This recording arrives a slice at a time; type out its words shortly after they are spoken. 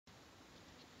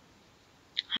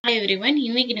Hi everyone,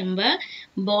 இன்னைக்கு நம்ம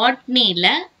Botanyல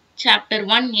chapter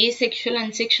 1 Asexual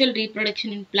and Sexual Reproduction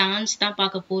in Plants தான்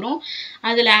பார்க்க போறோம்.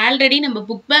 அதுல ஆல்ரெடி நம்ம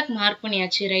புக் பேக் மார்க்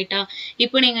பண்ணியாச்சு ரைட்டா?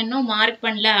 இப்போ நீங்க இன்னும் மார்க்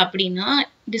பண்ணல அப்படின்னா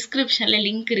டிஸ்கிரிப்ஷன்ல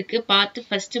லிங்க் இருக்கு, பார்த்து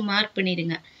ஃபர்ஸ்ட் மார்க்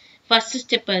பண்ணிடுங்க. ஃபர்ஸ்ட்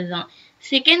ஸ்டெப் அதுதான்.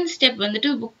 செகண்ட் ஸ்டெப்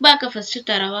வந்துட்டு புக் பேக்கை ஃபர்ஸ்ட்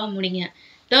தரவா முடிங்க.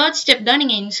 தேர்ட் ஸ்டெப் தான்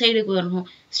நீங்க இன்சைடுக்கு வரணும்.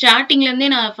 ஸ்டார்டிங்ல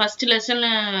இருந்தே நான் ஃபர்ஸ்ட் லெசன்ல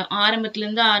ஆரம்பத்துல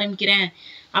இருந்து ஆரம்பிக்கிறேன்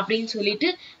அப்படின்னு சொல்லிட்டு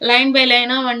லைன் பை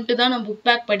லைனா வந்துட்டு தான் நான் புக்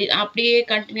பேக் அப்படியே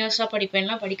கண்டினியூஸா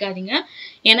படிப்பேன்லாம் படிக்காதீங்க.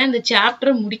 ஏன்னா இந்த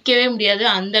சாப்டர் முடிக்கவே முடியாது,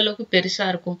 அந்த அளவுக்கு பெருசா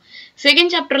இருக்கும்.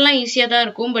 செகண்ட் சாப்டர்லாம் ஈஸியா தான்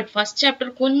இருக்கும், பட் ஃபர்ஸ்ட்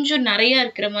சாப்டர் கொஞ்சம் நிறைய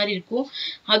இருக்கிற மாதிரி இருக்கும்.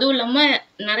 அதுவும் இல்லாம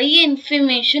நிறைய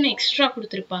இன்ஃபர்மேஷன் எக்ஸ்ட்ரா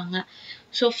கொடுத்துருப்பாங்க.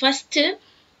 ஸோ ஃபர்ஸ்ட்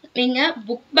நீங்க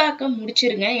புக் பேக்கை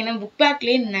முடிச்சிருங்க. ஏன்னா புக்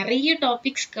பேக்லயே நிறைய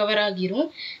டாபிக்ஸ் கவர் ஆகிரும்.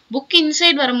 புக்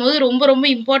இன்சைட் வரும்போது ரொம்ப ரொம்ப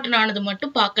இம்பார்ட்டன்ட் ஆனது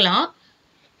மட்டும் பார்க்கலாம்.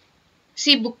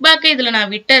 புக் பேக்கை இதுல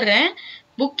நான் விட்டுறேன்.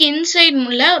 புக் இன்சைட்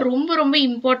முள்ள ரொம்ப ரொம்ப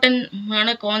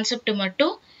இம்பார்ட்டன்டான கான்செப்ட்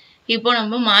மட்டும் இப்போ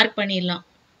நம்ம மார்க் பண்ணிடலாம்.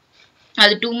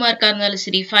 அது 2 மார்க்கா இருந்தாலும்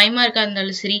சரி, 5 மார்க்கா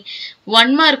இருந்தாலும் சரி,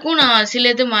 1 மார்க்கும் நான்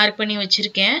சில இது மார்க் பண்ணி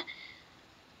வச்சிருக்கேன்.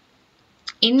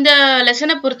 இந்த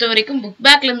லெசனை பொறுத்த வரைக்கும் புக்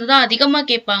பேக்ல இருந்து தான் அதிகமா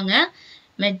கேட்பாங்க.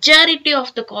 மெஜாரிட்டி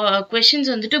ஆஃப் த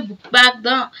கொஸ்டின்ஸ் வந்துட்டு புக் பேக்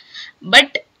தான்.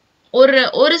 பட்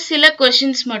ஒரு சில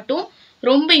கொஸ்டின்ஸ் மட்டும்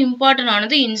ரொம்ப இம்பார்ட்டன்ட்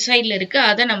ஆனது இன்சைட்ல இருக்கு.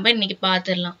 அதை நம்ம இன்னைக்கு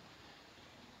பார்த்துடலாம்.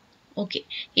 ஓகே,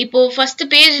 இப்போ ஃபர்ஸ்ட்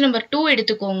பேஜ் நம்பர் 2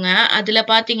 எடுத்துக்கோங்க. அதுல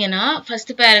பாத்தீங்கன்னா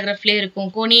ஃபர்ஸ்ட் பேராகிராஃப்லயே இருக்கும்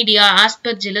கோனிடியா,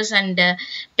 Aspergillus and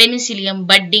penicillium,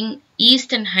 padding,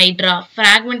 east and hydra,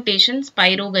 fragmentation,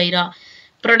 spirogyra,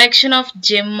 production of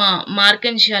ஜெம்மா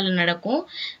மார்க்கன்ஷியால நடக்கும்,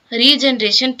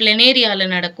 ரீஜென்ரேஷன் பிளனேரியால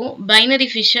நடக்கும், பைனரி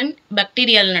ஃபிஷன்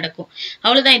பாக்டீரியால நடக்கும்.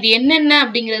 அவ்வளவுதான். இது என்னென்ன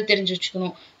அப்படிங்கறத தெரிஞ்சு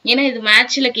வச்சுக்கணும். ஏன்னா இது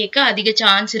மேட்ச்ல கேட்க அதிக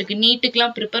சான்ஸ் இருக்கு.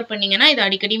 நீட்டுக்கெல்லாம் ப்ரிப்பேர் பண்ணீங்கன்னா இது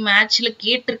அடிக்கடி மேட்ச்ல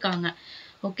கேட்டிருக்காங்க.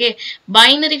 ஓகே,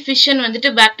 பைனரி ஃபிஷன்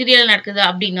வந்துட்டு பாக்டீரியால நடக்குது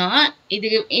அப்படின்னா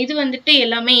இது வந்துட்டு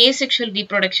எல்லாமே ஏசெக்சுவல்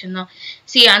ரீப்ரொடக்ஷன் தான்.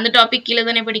 அந்த டாபிக் கீழே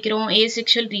தானே படிக்கிறோம்,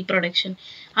 ஏசெக்சுவல் ரீப்ரொடக்ஷன்.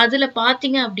 அதுல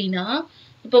பாத்தீங்க அப்படின்னா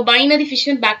இப்போ பைனரி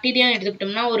ஃபிஷன் பாக்டீரியா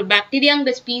எடுத்துக்கிட்டோம்னா ஒரு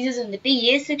பாக்டீரியாங்கிற ஸ்பீசிஸ் வந்துட்டு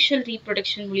ஏசெக்சுவல்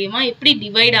ரீப்ரொடக்ஷன் மூலியமா எப்படி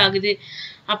டிவைட் ஆகுது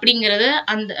அப்படிங்கறத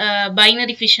அந்த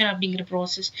பைனரி ஃபிஷன் அப்படிங்கிற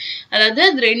ப்ராசஸ். அதாவது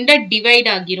அது ரெண்டா டிவைட்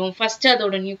ஆகிரும். ஃபர்ஸ்ட்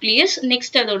அதோட நியூக்ளியஸ்,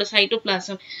 நெக்ஸ்ட் அதோட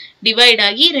சைட்டோபிளாசம் டிவைட்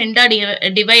ஆகி ரெண்டா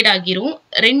டிவைட் ஆகிரும்.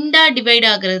 ரெண்டா டிவைட்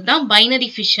ஆகுறது தான் பைனரி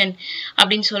ஃபிஷன்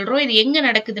அப்படின்னு சொல்றோம். இது எங்க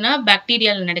நடக்குதுன்னா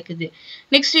பாக்டீரியால நடக்குது.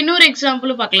 நெக்ஸ்ட் இன்னொரு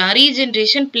எக்ஸாம்பிள் பார்க்கலாம்.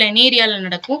 ரீஜென்ரேஷன் பிளனேரியால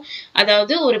நடக்கும்.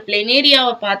 அதாவது ஒரு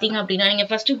பிளனேரியாவை பாத்தீங்க அப்படின்னா நீங்க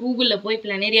ஃபர்ஸ்ட் கூகுள்ல போய்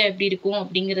பிளனேரியா எப்படி இருக்கும்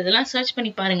அப்படிங்கறதெல்லாம் சர்ச்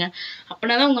பண்ணி பாருங்க.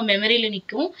 அப்படின்னாதான் உங்க மெமரியில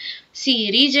நிக்கும்.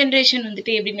 ரீஜென்ரேஷன்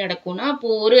வந்துட்டு எப்படி நடக்கும்னா இப்போ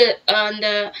ஒரு அந்த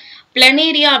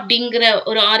பிளனேரியா அப்படிங்கிற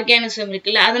ஒரு ஆர்கானிசம்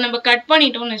இருக்குல்ல, அதை நம்ம கட்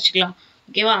பண்ணிட்டோம்னு வச்சுக்கலாம்.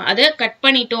 ஓகேவா, அதை கட்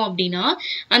பண்ணிட்டோம் அப்படின்னா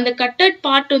அந்த கட்டட்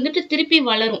பார்ட் வந்துட்டு திருப்பி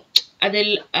வளரும்.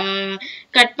 அதில்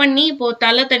கட் பண்ணி இப்போ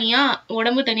தலை தனியா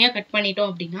உடம்பு தனியா கட்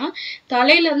பண்ணிட்டோம் அப்படின்னா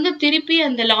தலையில இருந்து திருப்பி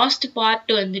அந்த லாஸ்ட்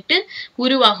பார்ட் வந்துட்டு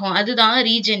உருவாகும். அதுதான்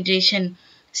regeneration.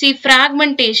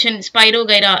 Fragmentation,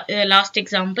 spirogyra last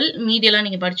example, மீடியெல்லாம்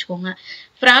நீங்க படிச்சுக்கோங்க.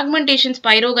 ஃப்ராக்மெண்டேஷன்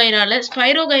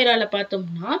ஸ்பைரோகைரால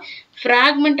பார்த்தோம்னா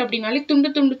ஃப்ராக்மெண்ட் அப்படின்னாலே துண்டு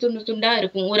துண்டு துண்டு துண்டா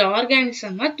இருக்கும். ஒரு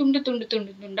ஆர்கானிசமா துண்டு துண்டு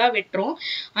துண்டு துண்டா வெட்டுறோம்.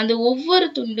 அந்த ஒவ்வொரு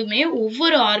துண்டுமே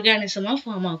ஒவ்வொரு ஆர்கானிசமா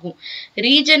ஃபார்ம் ஆகும்.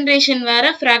 ரீஜென்ரேஷன்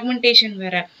வேற, ஃப்ராக்மெண்டேஷன்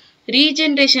வேற.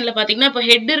 ரீஜென்ரேஷன்ல பாத்தீங்கன்னா இப்போ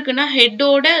ஹெட் இருக்குன்னா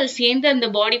ஹெட்டோட சேர்ந்து அந்த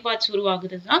பாடி பார்ட்ஸ்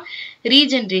உருவாகுது தான்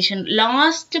ரீஜென்ரேஷன்.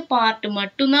 லாஸ்ட் பார்ட்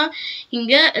மட்டும்தான்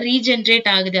இங்க ரீஜென்ரேட்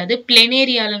ஆகுது. அது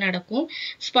பிளனேரியால நடக்கும்.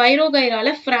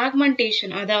 ஸ்பைரோகைரால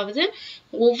ஃப்ராக்மெண்டேஷன், அதாவது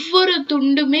ஒவ்வொரு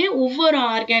துண்டுமே ஒவ்வொரு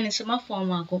ஆர்கானிசமா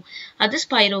ஃபார்ம் ஆகும். அது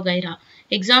ஸ்பைரோகைரா.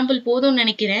 எக்ஸாம்பிள் போதும்னு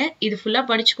நினைக்கிறேன். இது ஃபுல்லா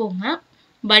படிச்சுக்கோங்க.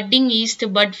 பட்டிங், ஈஸ்ட்,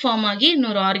 பட் ஃபார்ம் ஆகி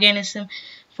இன்னொரு ஆர்கானிசம்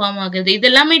ஃபார்ம் ஆகுது.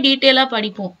 இதெல்லாமே டீட்டெயிலா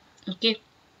படிப்போம். Okay,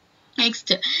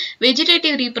 next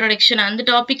vegetative reproduction. அந்த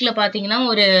டாபிக்ல பாத்தீங்கன்னா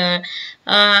ஒரு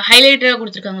ஹைலைட்டரா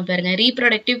கொடுத்துருக்காங்க பாருங்க.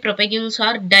 ரீப்ரொடக்டிவ் ப்ரொபகியூல்ஸ்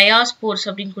ஆர் டயாஸ்போர்ஸ்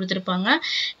அப்படின்னு கொடுத்துருப்பாங்க.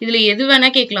 இதுல எது வேணா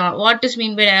கேட்கலாம். வாட் இஸ்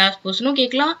மீன் பை டயாஸ்போர்ஸ்னும்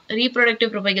கேட்கலாம்,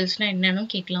 ரீப்ரொடக்டிவ் ப்ரொபகியூல்ஸ்னா என்னன்னு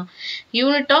கேட்கலாம்.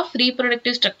 Unit of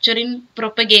reproductive structure in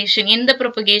propagation. எந்த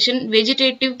ப்ரொபகேஷன்?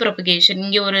 Vegetative propagation.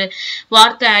 இங்க ஒரு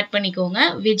வார்த்தை ஆட் பண்ணிக்கோங்க.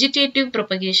 Vegetative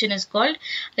propagation is called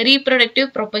reproductive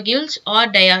ப்ரொபகியூல்ஸ்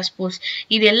R டயாஸ்போர்ஸ்.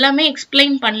 இது எல்லாமே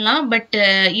எக்ஸ்பிளைன் பண்ணலாம், பட்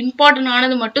இம்பார்ட்டன்ட்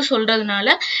ஆனது மட்டும்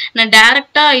சொல்றதுனால நான்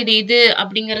டைரக்டா இது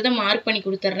அப்படிங்கறத மார்க் பண்ணி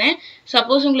கொடுத்துறேன்.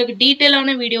 சப்போஸ் உங்களுக்கு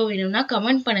டீட்டெயிலான வீடியோ வேணும்னா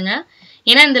கமெண்ட் பண்ணுங்க.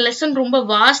 ஏன்னா இந்த லெசன் ரொம்ப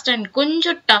வாஸ்ட் அண்ட்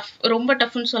கொஞ்சம் டஃப். ரொம்ப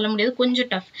டஃப்னு சொல்ல முடியாது, கொஞ்சம்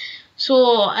டஃப். ஸோ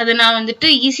அதை நான் வந்துட்டு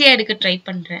ஈஸியா எடுக்க ட்ரை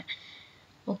பண்றேன்.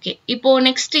 ஓகே, இப்போ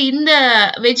நெக்ஸ்ட் இந்த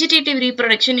வெஜிடேட்டிவ்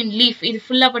ரீப்ரொடக்ஷன் இன் லீஃப் இது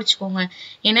ஃபுல்லா படிச்சுக்கோங்க.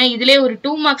 ஏன்னா இதுலயே ஒரு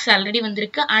 2 மார்க்ஸ் ஆல்ரெடி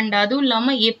வந்திருக்கு. அண்ட் அதுவும்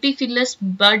இல்லாம எபிஃபில்லஸ்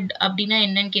பட் அப்படின்னா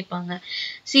என்னன்னு கேட்பாங்க.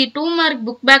 2 மார்க்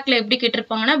புக் பேக்ல எப்படி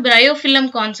கேட்டிருப்பாங்கன்னா பிரையோஃபில்லம்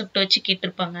கான்செப்ட் வச்சு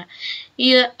கேட்டிருப்பாங்க.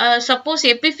 சப்போஸ்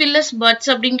எபிஃபில்லஸ்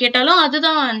பட்ஸ் அப்படின்னு கேட்டாலும்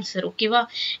அதுதான் ஆன்சர். ஓகேவா?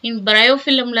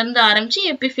 பிரையோஃபில்லம்ல இருந்து ஆரம்பிச்சு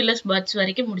எபிஃபில்லஸ் பட்ஸ்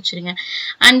வரைக்கும் முடிச்சிருங்க.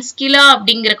 அண்ட் ஸ்கிலா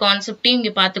அப்படிங்கிற கான்செப்டையும்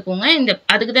இங்க பாத்துக்கோங்க.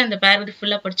 அதுக்குதான் இந்த பேராகிராஃப்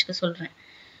ஃபுல்லா படிச்சுக்க சொல்றேன்.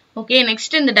 ஓகே,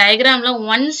 நெக்ஸ்ட் இந்த டயக்ராம்ல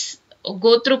ஒன்ஸ்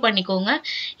கோ த்ரூ பண்ணிக்கோங்க.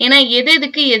 ஏன்னா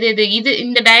எதுக்கு இது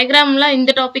இந்த டயக்ராம்லாம்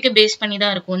இந்த டாபிக்கை பேஸ் பண்ணி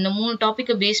தான் இருக்கும். இந்த 3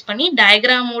 டாபிக்கை பேஸ் பண்ணி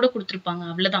டயக்ராமோட கொடுத்துருப்பாங்க.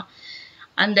 அவ்வளவுதான்,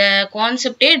 அந்த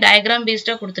கான்செப்டே டயக்ராம்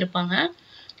பேஸ்டா கொடுத்துருப்பாங்க.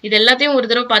 இது எல்லாத்தையும்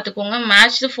ஒரு தடவை பார்த்துக்கோங்க.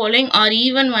 Match the following R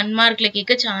even 1 மார்க்ல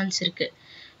கேட்க சான்ஸ் இருக்கு.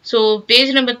 ஸோ பேஜ்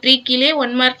நம்பர் 3 கீழே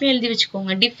 1 மார்க்னு எழுதி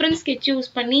வச்சுக்கோங்க. டிஃப்ரெண்ட் ஸ்கெட்ச் யூஸ்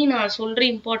பண்ணி நான் சொல்ற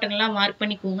இம்பார்ட்டன்ட்லாம் மார்க்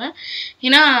பண்ணிக்கோங்க.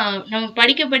 ஏன்னா நம்ம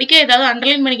படிக்க படிக்க ஏதாவது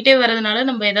அண்டர்லைன் பண்ணிக்கிட்டே வர்றதுனால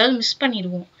நம்ம ஏதாவது மிஸ்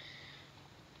பண்ணிடுவோம்.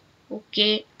 ஓகே,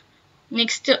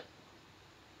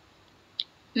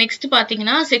 நெக்ஸ்ட்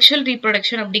பாத்தீங்கன்னா செக்ஷுவல்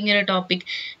ரீப்ரொடக்ஷன் அப்படிங்கிற டாபிக்.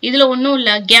 இதுல ஒன்றும்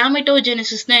இல்லை,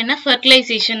 கேமெட்டோஜெனசிஸ்னா என்ன,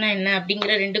 ஃபெர்டிலைசேஷன்னா என்ன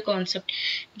அப்படிங்கிற 2 கான்செப்ட்.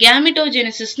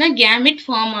 கேமெட்டோஜெனசிஸ்னா கேமெட்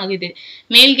ஃபார்ம் ஆகுது.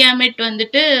 மேல் கேமெட்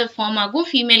வந்துட்டு ஃபார்ம் ஆகும்,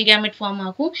 ஃபீமேல் கேமெட் ஃபார்ம்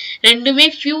ஆகும். ரெண்டுமே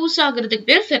ஃபியூஸ் ஆகுறதுக்கு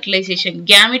பேர் ஃபெர்டிலைசேஷன்.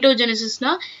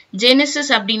 கேமெட்டோஜெனசிஸ்னா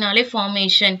ஜெனசிஸ் அப்படின்னாலே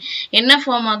ஃபார்மேஷன். என்ன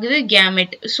ஃபார்ம் ஆகுது,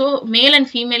 gamete. So male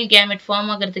and female gamete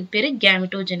form ஆகுறதுக்கு பேரு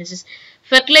கேமெட்டோஜெனசிஸ்.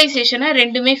 ஃபெர்டிலைசேஷனா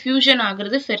ரெண்டுமே ஃபியூஷன்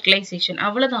ஆகுறது ஃபெர்டிலைசேஷன்.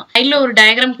 அவ்வளவுதான். சைட்ல ஒரு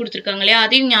டயக்ராம் கொடுத்துருக்காங்க இல்லையா,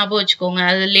 அதையும் ஞாபகம் வச்சுக்கோங்க.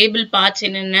 அது லேபிள் பார்ட்ஸ்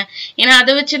என்னென்ன, ஏன்னா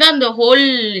அதை வச்சுதான் அந்த ஹோல்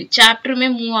சாப்டருமே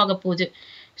மூவ் ஆக போகுது.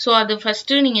 ஸோ அது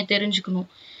ஃபர்ஸ்ட் நீங்க தெரிஞ்சுக்கணும்.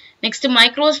 நெக்ஸ்ட்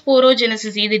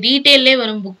மைக்ரோஸ்போரோஜெனசிஸ். இது டீடைல்லே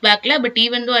வரும் புக் பேக்ல. But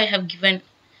even though I have given,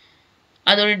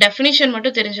 அதோட டெஃபினிஷன்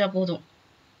மட்டும் தெரிஞ்சா போதும்.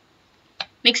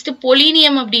 நெக்ஸ்ட்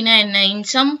பொலினியம் அப்படின்னா என்ன, in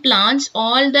some plans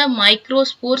all the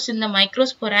microspores இந்த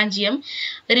மைக்ரோஸ்பொராஞ்சியம்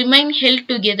ரிமைன் ஹெல்ட்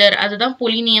டுகெதர். அதுதான்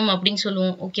பொலினியம் அப்படின்னு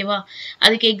சொல்லுவோம். ஓகேவா?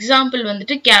 அதுக்கு எக்ஸாம்பிள்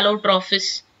வந்துட்டு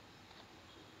கேலோட்ராபிஸ்.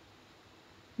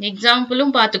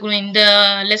 எக்ஸாம்பிளும் பார்த்துக்கணும். இந்த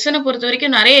லெசனை பொறுத்த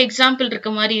வரைக்கும் நிறைய எக்ஸாம்பிள்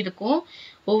இருக்க மாதிரி இருக்கும்.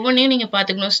 ஒவ்வொன்றையும் நீங்க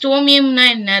பார்த்துக்கணும். ஸ்டோமியம்னா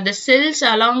என்ன, the cells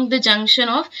along the junction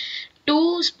of 2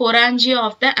 sporangia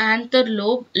of the anther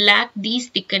lobe lack these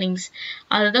thickenings.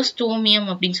 அதுதான் ஸ்டோமியம்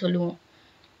அப்படின்னு சொல்லுவோம்.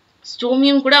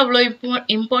 ஸ்டோமியம் கூட அவ்வளோ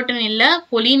இம்பார்ட்டன்ட் இல்லை.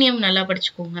 பொலினியம் நல்லா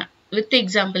படிச்சுக்கோங்க with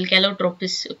example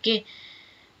Calotropis. Okay,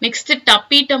 next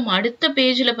டப்பீட்டம். அடுத்த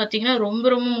பேஜ்ல பாத்தீங்கன்னா ரொம்ப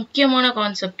ரொம்ப முக்கியமான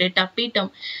கான்செப்ட் டப்பீட்டம்.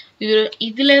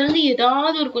 இதுல இருந்து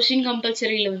ஏதாவது ஒரு கொஸ்டின்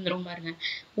கம்பல்சரியில வந்துரும் பாருங்க.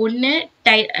 ஒன்னு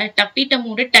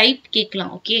டப்பீட்டமோட டைப்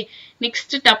கேட்கலாம். ஓகே,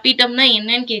 நெக்ஸ்ட் டப்பீட்டம்னா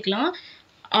என்னன்னு கேட்கலாம்.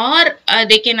 R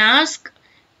they can ask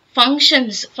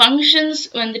functions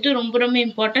வந்துட்டு ரொம்ப ரொம்ப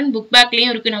இம்பார்ட்டன்ட். புக்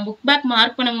பேக்லயும் இருக்கு. நான் புக் பேக்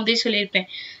மார்க் பண்ணும் போதே சொல்லியிருப்பேன்.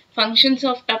 Functions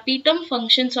of டப்பீட்டம்,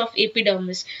 functions of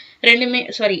epidermis ரெண்டுமே,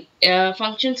 சாரி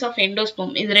ஃபங்க்ஷன்ஸ் ஆஃப்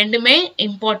எண்டோஸ்போம், இது ரெண்டுமே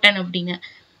இம்பார்ட்டன்ட் அப்படிங்க.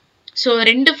 So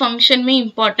 2 ஃபங்க்ஷனுமே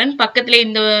important. பக்கத்துல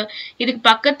இதுக்கு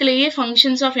பக்கத்துலயே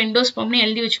ஃபங்க்ஷன்ஸ் ஆஃப் எண்டோஸ்போம்னு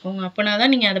எழுதி வச்சுக்கோங்க.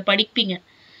 அப்பனாதான் நீங்க அதை படிப்பீங்க.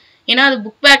 ஏன்னா அது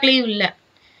புக் பேக்லயும் இல்லை.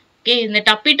 ஓகே, இந்த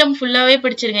டப்பீட்டம் ஃபுல்லாவே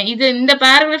படிச்சிருங்க. இந்த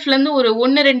பேராகிராஃப்ல இருந்து ஒரு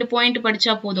 1-2 பாயிண்ட்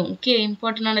படிச்சா போதும். ஓகே,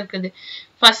 இம்பார்ட்டன்டான இருக்குது.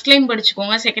 ஃபர்ஸ்ட் லைன்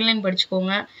படிச்சுக்கோங்க, செகண்ட் லைன்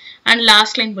படிச்சுக்கோங்க, அண்ட்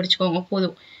லாஸ்ட் லைன் படிச்சுக்கோங்க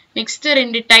போதும். நெக்ஸ்ட்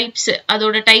 2 டைப்ஸ்,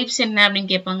 அதோட டைப்ஸ் என்ன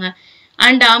அப்படின்னு கேட்பாங்க.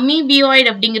 அண்ட் அமீபியாய்டு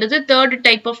அப்படிங்கிறது 3rd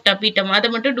டைப் ஆஃப் டப்பீட்டம். அதை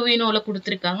மட்டும் டூயினோல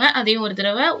கொடுத்துருக்காங்க. அதையும் ஒரு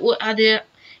தடவை அது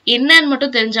என்னன்னு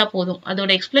மட்டும் தெரிஞ்சா போதும். அதோட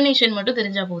எக்ஸ்பிளனேஷன் மட்டும்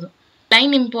தெரிஞ்சா போதும்.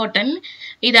 Line important.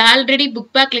 இது ஆல்ரெடி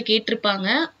புக் பேக்ல கேட்டிருப்பாங்க.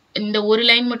 இந்த ஒரு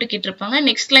லைன் மட்டும் கேட்டிருப்பாங்க.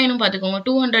 நெக்ஸ்ட் லைனும் பாத்துக்கோங்க.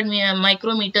 200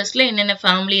 மைக்ரோமீட்டர்ஸ்ல என்னென்ன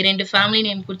ஃபேமிலி, 2 ஃபேமிலி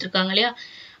நேம் கொடுத்துருக்காங்க இல்லையா,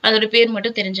 அதோட பேர்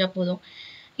மட்டும் தெரிஞ்சா போதும்.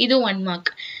 இது 1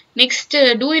 மார்க். நெக்ஸ்ட்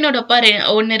டூயினோட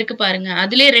ஒன்னு இருக்கு பாருங்க.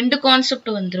 அதுலயே 2 கான்செப்ட்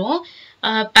வந்துரும்.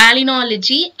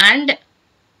 பாலினாலஜி அண்ட்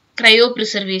கிரையோ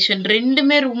பிரிசர்வேஷன்.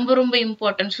 ரெண்டுமே ரொம்ப ரொம்ப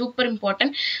இம்பார்ட்டன்ட், சூப்பர்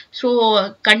இம்பார்ட்டன்ட். ஸோ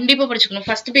கண்டிப்பா படிச்சுக்கணும்.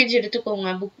 ஃபர்ஸ்ட் பேஜ் எடுத்துக்கோங்க.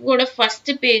 புக்கோட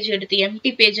ஃபர்ஸ்ட் பேஜ் எடுத்து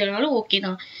எம்டி பேஜ்னாலும் ஓகே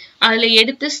தான். அதுல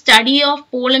எடுத்து ஸ்டடி ஆஃப்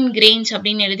போலன் கிரெயின்ஸ்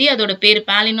அப்படின்னு எழுதி அதோட பேர்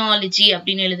பாலினாலஜி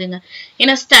அப்படின்னு எழுதுங்க.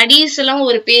 ஏன்னா ஸ்டடீஸ் எல்லாம்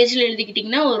ஒரு பேஜ்ல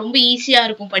எழுதிக்கிட்டீங்கன்னா ரொம்ப ஈஸியா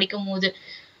இருக்கும் படிக்கும் போது.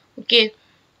 ஓகே,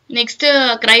 நெக்ஸ்ட்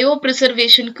கிரையோ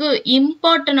பிரிசர்வேஷனுக்கு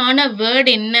இம்பார்ட்டன்டான வேர்டு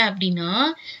என்ன அப்படின்னா,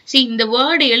 இந்த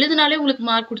வேர்டு எழுதினாலே உங்களுக்கு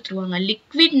மார்க் கொடுத்துருவாங்க.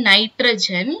 லிக்விட்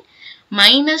நைட்ரஜன்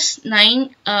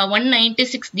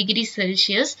 -196 டிகிரி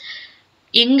செல்சியஸ்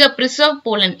எங்க பிரிசர்வ்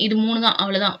போலன். இது 3 தான்,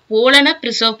 அவ்வளவுதான். போலனை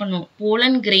பிரிசர்வ் பண்ணுவோம்,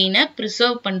 போலன் கிரெயினை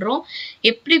பிரிசர்வ் பண்றோம்.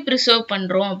 எப்படி பிரிசர்வ்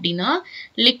பண்றோம் அப்படின்னா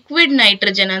லிக்விட்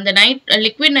நைட்ரஜன், அந்த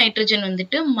லிக்விட் நைட்ரஜன்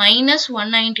வந்துட்டு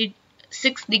 -196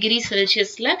 டிகிரி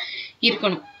செல்சியஸ்ல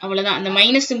இருக்கணும். அவ்வளவுதான். அந்த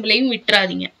மைனஸ் சிம்பிளையும்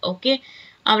விட்டுறாதீங்க. ஓகே,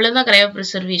 அவ்வளவுதான் கிரையோ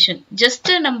பிரிசர்வேஷன். ஜஸ்ட்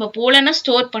நம்ம போலனை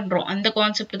ஸ்டோர் பண்றோம், அந்த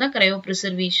கான்செப்ட் தான் கிரையோ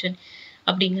பிரிசர்வேஷன்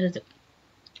அப்படிங்கிறது.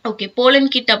 ஓகே,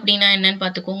 போலன் கிட் அப்படின்னா என்னன்னு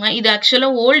பார்த்துக்கோங்க. இது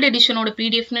ஆக்சுவலாக ஓல்டு எடிஷனோட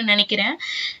பிடிஎஃப்னு நினைக்கிறேன்.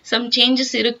 சம்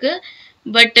சேஞ்சஸ் இருக்கு.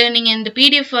 பட் நீங்கள் இந்த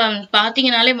பிடிஎஃப்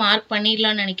பார்த்தீங்கனாலே மார்க்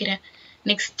பண்ணிடலாம்னு நினைக்கிறேன்.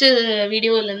 நெக்ஸ்ட்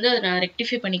வீடியோலேருந்து அதை நான்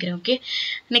ரெக்டிஃபை பண்ணிக்கிறேன். ஓகே,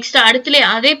 நெக்ஸ்ட் அடுத்துலேயே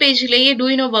அதே பேஜ்லேயே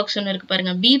டூயினோ பாக்ஸ் ஒன்று இருக்கு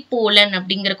பாருங்க. பி போலன்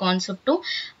அப்படிங்கிற கான்செப்டும்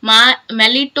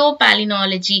மெலிட்டோ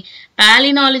பாலினாலஜி.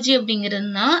 பாலினாலஜி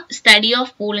அப்படிங்கிறதுனா study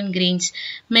of pollen grains.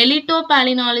 மெலிட்டோ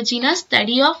பாலினாலஜினா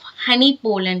study of honey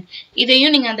pollen.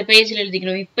 இதையும் நீங்கள் அந்த பேஜில்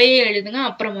எழுதிக்கணும். இப்பயே எழுதுங்க,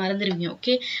 அப்புறம் மறந்துடுவீங்க.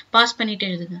 ஓகே, பாஸ்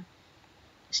பண்ணிட்டு எழுதுங்க.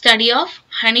 Study of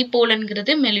honey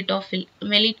போலன்கிறது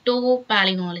மெலிட்டோ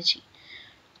பாலினாலஜி.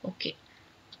 ஓகே,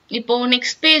 இப்போ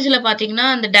நெக்ஸ்ட் பேஜ்ல பாத்தீங்கன்னா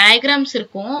அந்த டயக்ராம்ஸ்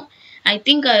இருக்கும். ஐ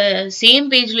திங்க் சேம்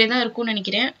பேஜ்லேயே தான் இருக்கும்னு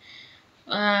நினைக்கிறேன்.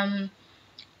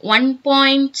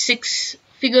 1.6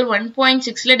 figure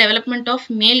 1.6ல development of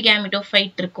male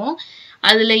gametophyte இருக்கும்.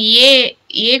 அதுல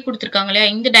ஏ கொடுத்துருக்காங்க இல்லையா,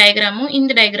 இந்த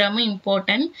டயக்ராமும்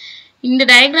இம்பார்ட்டன்ட். இந்த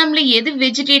டயக்ராம்ல எது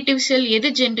வெஜிடேட்டிவ் செல் எது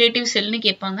ஜென்ரேட்டிவ் செல்னு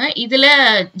கேட்பாங்க. இதுல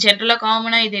ஜென்ரலா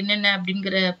காமனா இது என்னென்ன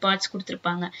அப்படிங்கிற பார்ட்ஸ்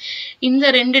கொடுத்துருப்பாங்க.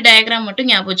 இந்த 2 டயக்ராம் மட்டும்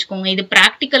ஞாபகம் வச்சுக்கோங்க. இது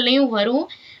ப்ராக்டிக்கல்லையும் வரும்.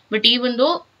 பட் ஈவன் தோ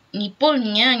இப்போ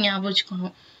நீங்க ஞாபகம்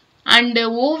வச்சுக்கணும். அண்ட்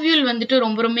ஓவியல் வந்துட்டு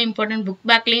ரொம்ப ரொம்ப இம்பார்ட்டன்ட். புக்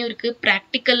பேக்லயும் இருக்கு,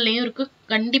 ப்ராக்டிக்கல்லையும் இருக்கு.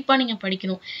 கண்டிப்பா நீங்க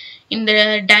படிக்கணும். இந்த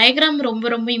டயக்ராம் ரொம்ப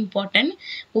ரொம்ப இம்பார்ட்டன்ட்.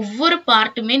 ஒவ்வொரு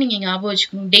பார்ட்டுமே நீங்க ஞாபகம்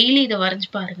வச்சுக்கணும். டெய்லி இதை வரைஞ்சு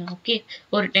பாருங்க. ஓகே,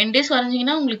 ஒரு 10 days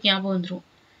வரைஞ்சிங்கன்னா உங்களுக்கு ஞாபகம் வந்துடும்.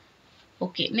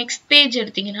 ஓகே, நெக்ஸ்ட் பேஜ்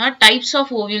எடுத்தீங்கன்னா டைப்ஸ்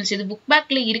ஆஃப் ஓவியல்ஸ். இது புக்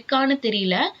பேக்ல இருக்கான்னு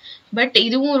தெரியல, பட்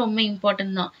இதுவும் ரொம்ப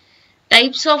இம்பார்ட்டன்ட் தான்.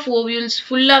 டைப்ஸ் ஆஃப் ஓவியல்ஸ்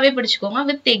ஃபுல்லாவே படிச்சுக்கோங்க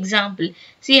வித் எக்ஸாம்பிள்.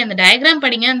 சி, அந்த டயக்ராம்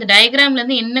படிங்க. அந்த டயக்ராம்ல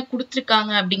இருந்து என்ன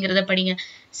கொடுத்துருக்காங்க அப்படிங்கிறத படிங்க.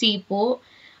 சி, இப்போ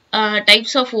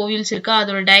டைப்ஸ் ஆஃப் ஓவியல்ஸ் இருக்கா,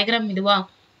 அதோட டயக்ராம் இதுவா?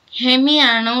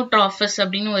 ஹெமியானோட்ராபஸ்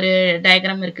அப்படின்னு ஒரு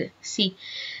டயக்ராம் இருக்கு. C,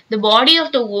 the body of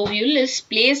the ovule is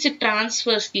placed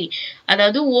transversely.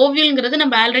 அதாவது ஓவியல்ங்கிறது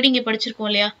நம்ம ஆல்ரெடி இங்க படிச்சிருக்கோம்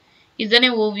இல்லையா,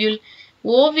 இதுதானே ஓவியல்.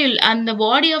 ஓவியல் அந்த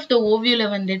பாடி ஆஃப் த ஓவியலை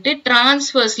வந்துட்டு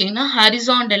டிரான்ஸ்வர்ஸ்லினா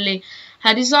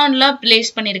ஹரிசாண்டலா பிளேஸ்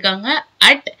பண்ணிருக்காங்க.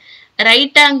 At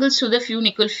right angles to the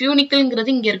funicle. ஃபியூனிக்கல்ங்கிறது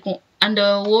இங்க இருக்கும். அந்த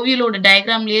ஓவியலோட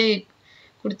டயக்ராம்லயே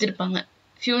கொடுத்திருப்பாங்க.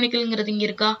 ஃபியூனிக்கல்ங்கிறது இங்க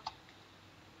இருக்கா?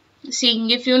 சி,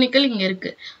 இங்க ஃபியூனிக்கல் இங்க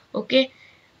இருக்கு. ஓகே,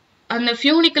 அந்த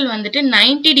ஃபியூனிக்கல் வந்துட்டு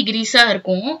 90 டிகிரிஸா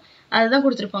இருக்கும். அதுதான்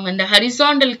கொடுத்திருப்பாங்க. இந்த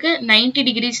ஹரிசாண்டலுக்கு 90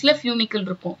 டிகிரிஸ்ல ஃபியூனிக்கல்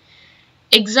இருக்கும்.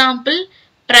 எக்ஸாம்பிள்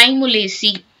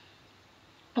பிரைமுலேசி.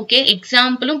 ஓகே,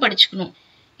 எக்ஸாம்பிளும் படிச்சுக்கணும்.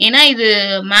 ஏன்னா இது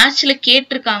மேட்ச்ல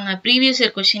கேட்டிருக்காங்க. ப்ரீவியஸ்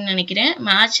இயர் கொஸ்டின் நினைக்கிறேன்,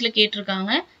 மேட்ச்ல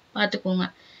கேட்டிருக்காங்க. பார்த்துக்கோங்க.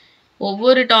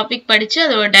 ஒவ்வொரு டாபிக் படிச்சு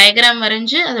அதோட டயக்ராம்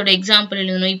வரைஞ்சு அதோட எக்ஸாம்பிள்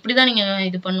எழுதணும். இப்படிதான் நீங்க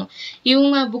இது பண்ணணும்.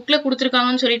 இவங்க புக்ல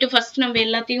கொடுத்துருக்காங்கன்னு சொல்லிட்டு ஃபர்ஸ்ட் நம்ம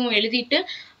எல்லாத்தையும் எழுதிட்டு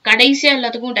கடைசியா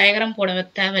எல்லாத்துக்கும் டயக்ராம் போட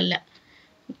தேவையில்லை.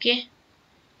 Okay,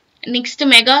 next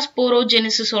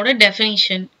மெகாஸ்போரோஜெனிசிஸோட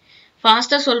definition.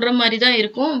 ஃபாஸ்டா சொல்ற மாதிரி தான்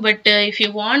இருக்கும். But if you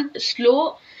want slow,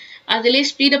 அதுலேயே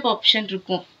ஸ்பீடப் ஆப்ஷன்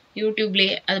இருக்கும்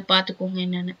யூடியூப்லேயே, அதை பார்த்துக்கோங்க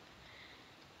என்னென்னு.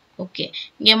 ஓகே,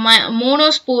 இங்கே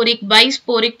மோனோஸ்போரிக்,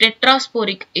 பைஸ்போரிக்,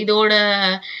 டெட்ராஸ்போரிக் இதோட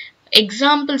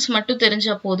எக்ஸாம்பிள்ஸ் மட்டும்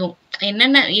தெரிஞ்சா போதும்.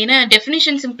 ஏன்னா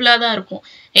டெஃபினிஷன் சிம்பிளா தான் இருக்கும்.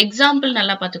 எக்ஸாம்பிள்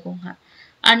நல்லா பார்த்துக்கோங்க.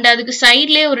 அண்ட் அதுக்கு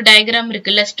சைட்லேயே ஒரு டயக்ராம்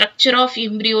இருக்குல்ல, ஸ்ட்ரக்சர் ஆஃப்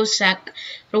எம்ப்ரியோ சாக்,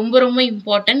 ரொம்ப ரொம்ப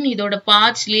இம்பார்ட்டன்ட். இதோட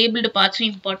பார்ட்ஸ், லேபிள்டு பார்ட்ஸும்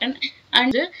இம்பார்ட்டன்ட்.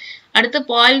 அண்ட் அடுத்து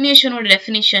பாலினேஷனோட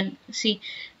definition. C,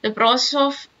 the process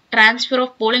of transfer of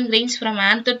pollen grains from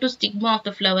anther to stigma of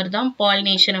the flower தான்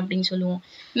pollination அப்படின்னு சொல்லுவோம்.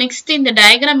 நெக்ஸ்ட் இந்த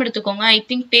டயக்ராம் எடுத்துக்கோங்க. ஐ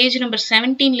திங்க் பேஜ் நம்பர்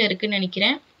 17ல இருக்குன்னு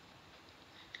நினைக்கிறேன்.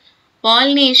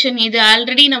 பாலினேஷன் இது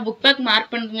ஆல்ரெடி நான் புக் பேக் மார்க்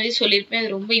பண்ணுற மாதிரி சொல்லியிருப்பேன்.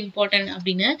 அது ரொம்ப இம்பார்ட்டன்ட்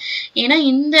அப்படின்னு. ஏன்னா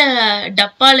இந்த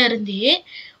டப்பால இருந்தே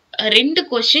 2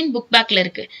 கொஸ்டின் புக் பேக்ல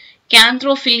இருக்கு.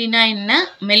 கேந்த்ரோஃபில்லினா என்ன,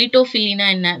 மெலிட்டோஃபில்லினா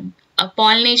என்ன.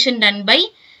 Pollination done by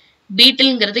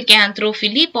பீட்டில்ங்கிறது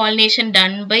கேந்த்ரோஃபில்லி, pollination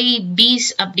done by piece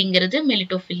அப்படிங்கிறது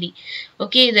மெலிட்டோஃபில்லி.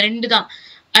 ஓகே, இது 2 தான்.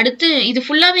 அடுத்து இது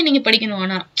ஃபுல்லாவே நீங்க படிக்கணும்.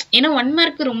 ஆனா ஏன்னா 1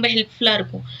 மார்க் ரொம்ப ஹெல்ப்ஃபுல்லா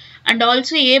இருக்கும். அண்ட்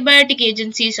ஆல்சோ ஏபயாட்டிக்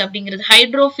ஏஜென்சிஸ் அப்படிங்கிறது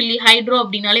ஹைட்ரோஃபில்லி. ஹைட்ரோ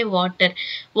அப்படின்னாலே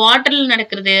வாட்டர்ல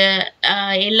நடக்கிறது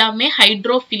எல்லாமே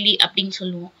ஹைட்ரோஃபில்லி அப்படின்னு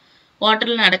சொல்லுவோம்.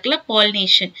 வாட்டர்ல நடக்கல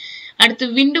பாலினேஷன். அடுத்து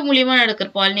விண்டு மூலியமா நடக்கிற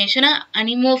பாலினேஷனை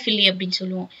அனிமோஃபில்லி அப்படின்னு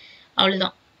சொல்லுவோம்.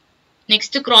 அவ்வளவுதான்.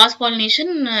 Next cross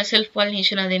pollination, self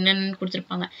pollination, அது என்னன்னு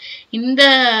கொடுத்துருப்பாங்க. இந்த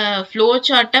ஃப்ளோ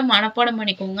சார்ட்டை மனப்பாடம்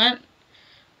பண்ணிக்கோங்க.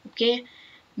 ஓகே,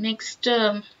 நெக்ஸ்ட்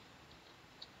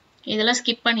இதெல்லாம்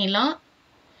ஸ்கிப் பண்ணிடலாம்.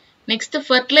 நெக்ஸ்ட்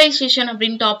ஃபெர்டிலைசேஷன்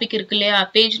அப்படின்னு டாபிக் இருக்கு இல்லையா,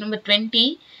 page number 20.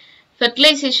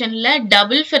 ஃபெர்டிலைசேஷன்ல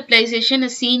double fertilisation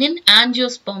is scene in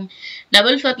ஆஞ்சியோஸ்பர்ம்.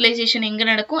 Double fertilisation எங்க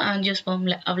நடக்கும்?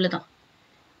 ஆஞ்சியோஸ்பர்ம்ல. அவ்வளவுதான்.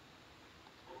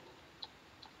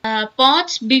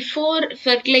 பார்ட்ஸ் பிஃபோர்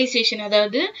ஃபெர்டிலைசேஷன்,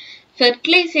 அதாவது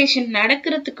ஃபெர்டிலைசேஷன்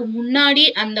நடக்கிறதுக்கு முன்னாடி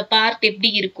அந்த பார்ட் எப்படி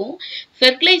இருக்கும்,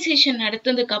 ஃபெர்டிலைசேஷன்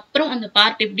நடந்ததுக்கு அப்புறம் அந்த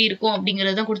பார்ட் எப்படி இருக்கும்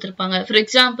அப்படிங்கறத கொடுத்திருப்பாங்க. ஃபார்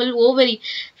எக்ஸாம்பிள் ஓவரி,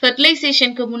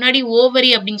 ஃபெர்டிலைசேஷனுக்கு முன்னாடி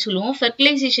ஓவரி அப்படின்னு சொல்லுவோம்,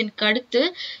 ஃபெர்டிலைசேஷனுக்கு அடுத்து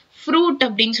ஃப்ரூட்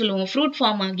அப்படின்னு சொல்லுவோம், ஃப்ரூட்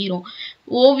ஃபார்ம் ஆகிரும்.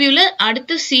 ஓவியூல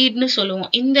அடுத்து சீட்னு சொல்லுவோம்.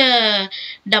 இந்த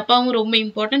டப்பாவும் ரொம்ப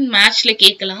இம்பார்ட்டன்ட், மேட்ச்ல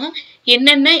கேட்கலாம்.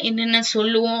 என்னென்ன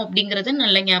சொல்லுவோம் அப்படிங்கறத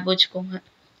நல்லா ஞாபகம் வச்சுக்கோங்க.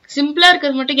 சிம்பிளா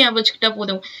இருக்கிறது மட்டும் ஞாபகம் வச்சுக்கிட்டா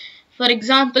போதும். For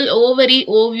example ovary,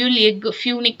 ovule, egg,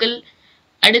 funicle,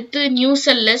 அடுத்து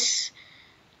நியூசெல்லஸ்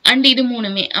அண்ட் இது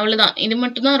மூணுமே அவ்வளவுதான். இது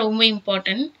மட்டும் தான் ரொம்ப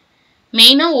இம்பார்ட்டன்ட்.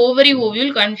 மெயினா ஓவரி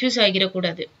ஓவியூல் கன்ஃபியூஸ்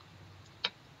ஆகிடக்கூடாது.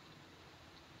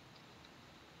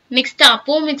 நெக்ஸ்ட்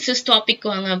அப்போமிக்சிஸ் டாபிக்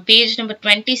வாங்க, பேஜ் நம்பர்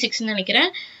 26 நினைக்கிறேன்.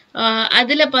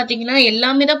 அதுல பாத்தீங்கன்னா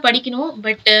எல்லாமே தான் படிக்கணும்,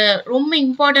 பட் ரொம்ப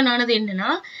இம்பார்ட்டன்ட் ஆனது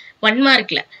என்னன்னா 1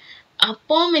 மார்க்ல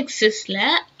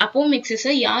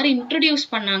அப்போமிக்சிஸை யார் இன்ட்ரோடியூஸ்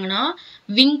பண்ணாங்கன்னா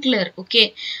விங்க்லர். ஓகே,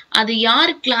 அது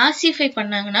யார் கிளாசிஃபை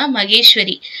பண்ணாங்கன்னா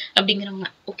மகேஸ்வரி அப்படிங்கிறவங்க.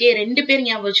 ஓகே, 2 பேர்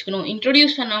ஞாபகம் வச்சுக்கணும்.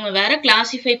 இன்ட்ரோடியூஸ் பண்ணவங்க வேற,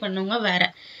 கிளாசிஃபை பண்ணவங்க வேற.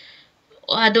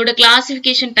 அதோட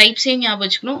கிளாசிஃபிகேஷன் டைப்ஸே ஞாபகம்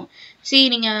வச்சுக்கணும். சரி,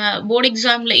 நீங்க போர்டு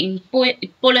எக்ஸாம்ல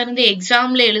இப்போல இருந்து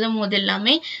எக்ஸாம்ல எழுதும் போது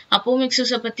எல்லாமே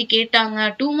அப்போமிக்சிஸை பத்தி கேட்டாங்க,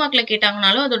 2 மார்க்ல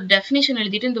கேட்டாங்கனாலும் அதோட டெஃபினிஷன்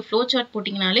எழுதிட்டு இந்த ஃப்ளோ சார்ட்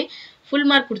போட்டீங்கனாலே ஃபுல்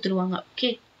மார்க் கொடுத்துருவாங்க. ஓகே,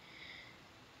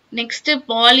 நெக்ஸ்ட்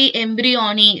பாலி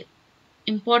எம்பிரியானி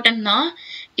இம்பார்ட்டன்ட் தான்.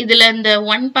 இதுல இந்த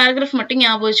 1 பேராகிராஃப் மட்டும்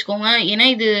ஞாபகம் வச்சுக்கோங்க, ஏன்னா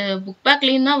இது புக்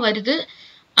பேக்லயும் தான் வருது.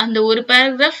 அந்த ஒரு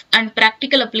பேராகிராஃப் அண்ட்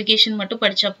ப்ராக்டிக்கல் அப்ளிகேஷன் மட்டும்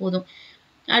படிச்சா போதும்.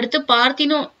 அடுத்து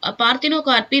பார்த்தினோ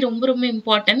கார்பி ரொம்ப ரொம்ப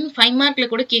இம்பார்ட்டன்ட். 5 மார்க்ல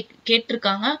கூட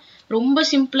கேட்டிருக்காங்க. ரொம்ப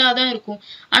சிம்பிளா தான் இருக்கும்,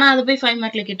 ஆனா அதை போய் 5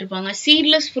 மார்க்ல கேட்டிருப்பாங்க.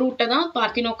 சீட்லெஸ் ஃப்ரூட்டை தான்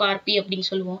பார்த்தினோ கார்பி அப்படின்னு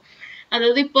சொல்லுவோம்.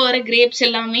 அதாவது இப்போ வர கிரேப்ஸ்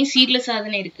எல்லாமே சீட்லெஸ்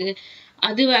தானே இருக்கு,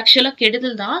 அது ஆக்சுவலா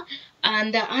கெடுதல் தான்.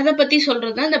 அதை பத்தி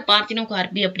சொல்றதுதான் இந்த பார்த்தினோ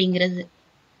கார்பி அப்படிங்கிறது.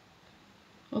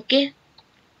 ஓகே,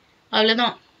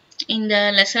 அவ்வளவுதான் இந்த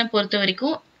லெசனை பொறுத்த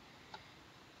வரைக்கும்.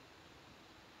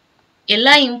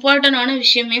 எல்லா இம்பார்ட்டன்டான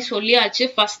விஷயமே சொல்லியாச்சு.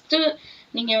 ஃபர்ஸ்ட்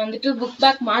நீங்க வந்துட்டு புக்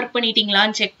பேக் மார்க்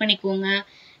பண்ணிட்டீங்களான்னு செக் பண்ணிக்கோங்க.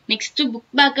 நெக்ஸ்ட்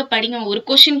புக் பேக்கை படிங்க, ஒரு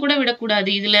கொஸ்டின் கூட விடக்கூடாது.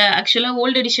 இதுல ஆக்சுவலா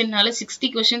ஓல்டு எடிஷன்னால 60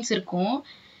 கொஸ்டின்ஸ் இருக்கும்.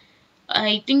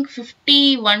 ஐ திங்க்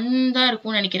 51 தான்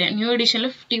இருக்கும்னு நினைக்கிறேன். நியூ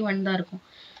எடிஷன்ல 51 தான் இருக்கும்.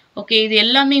 ஓகே, இது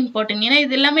எல்லாமே இம்பார்ட்டன்ட், ஏன்னா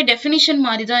இது எல்லாமே டெஃபினிஷன்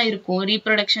மாதிரி தான் இருக்கும்.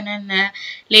 ரீப்ரொடக்ஷன் என்ன,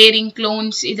 லேயரிங்,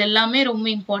 க்ளோன்ஸ், இது எல்லாமே ரொம்ப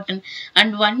இம்பார்ட்டன்ட்.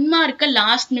 அண்ட் 1 மார்க்கை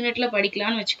லாஸ்ட் மினிட்ல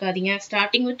படிக்கலாம்னு வச்சுக்காதீங்க.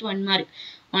 Starting with 1 mark,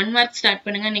 1 mark start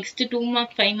பண்ணுங்க. Next 2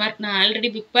 mark, 5 mark. நான்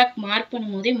ஆல்ரெடி புக் பேக் மார்க்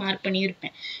பண்ணும் போதே மார்க்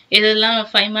பண்ணியிருப்பேன் இதெல்லாம்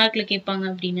 5 மார்க்ல கேட்பாங்க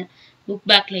அப்படின்னு book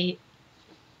பேக்லயே.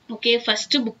 Okay,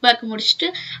 first book back முடிச்சுட்டு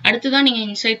அடுத்துதான் நீங்க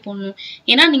இன்சைட் போடணும்.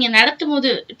 ஏன்னா நீங்க நடத்தும் போது,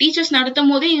 டீச்சர்ஸ் நடத்தும்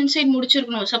போதே இன்சைட்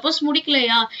முடிச்சிருக்கணும். சப்போஸ்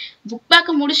முடிக்கலையா, புக்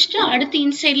பேக்கை முடிச்சுட்டு அடுத்து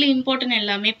இன்சைட்ல இம்பார்ட்டன்ட்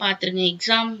எல்லாமே பாத்துருங்க.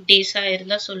 எக்ஸாம் டேஸா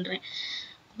இருந்தா சொல்றேன்.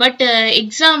 பட்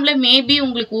எக்ஸாம்ல மேபி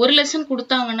உங்களுக்கு ஒரு லெசன்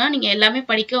கொடுத்தாங்கன்னா நீங்க எல்லாமே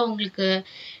படிக்க உங்களுக்கு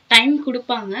டைம்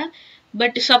கொடுப்பாங்க.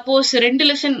 பட் சப்போஸ்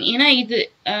 2 லெசன், ஏன்னா இது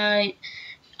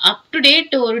அப் டு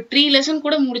டேட் ஒரு 3 லெசன்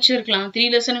கூட முடிச்சிருக்கலாம், 3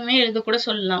 லெசனுமே எழுத கூட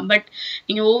சொல்லலாம். பட்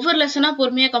நீங்க ஒவ்வொரு லெசனா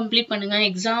பொறுமையா கம்ப்ளீட் பண்ணுங்க,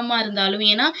 எக்ஸாமா இருந்தாலும்.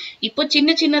 ஏன்னா இப்போ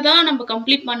சின்னதா நம்ம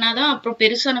கம்ப்ளீட் பண்ணாதான் அப்புறம்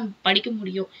பெருசா நம்ம படிக்க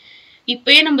முடியும்.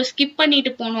 இப்பயே நம்ம ஸ்கிப்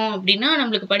பண்ணிட்டு போனோம் அப்படின்னா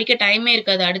நம்மளுக்கு படிக்க டைமே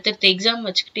இருக்காது, அடுத்தடுத்த எக்ஸாம்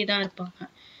வச்சுக்கிட்டே தான் இருப்பாங்க.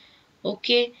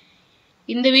 ஓகே,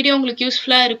 இந்த வீடியோ உங்களுக்கு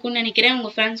யூஸ்ஃபுல்லா இருக்கும்னு நினைக்கிறேன்.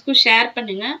 உங்க ஃப்ரெண்ட்ஸ்க்கும் ஷேர்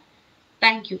பண்ணுங்க.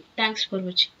 தேங்க்யூ, தேங்க்ஸ் ஃபார்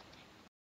வாட்சிங்.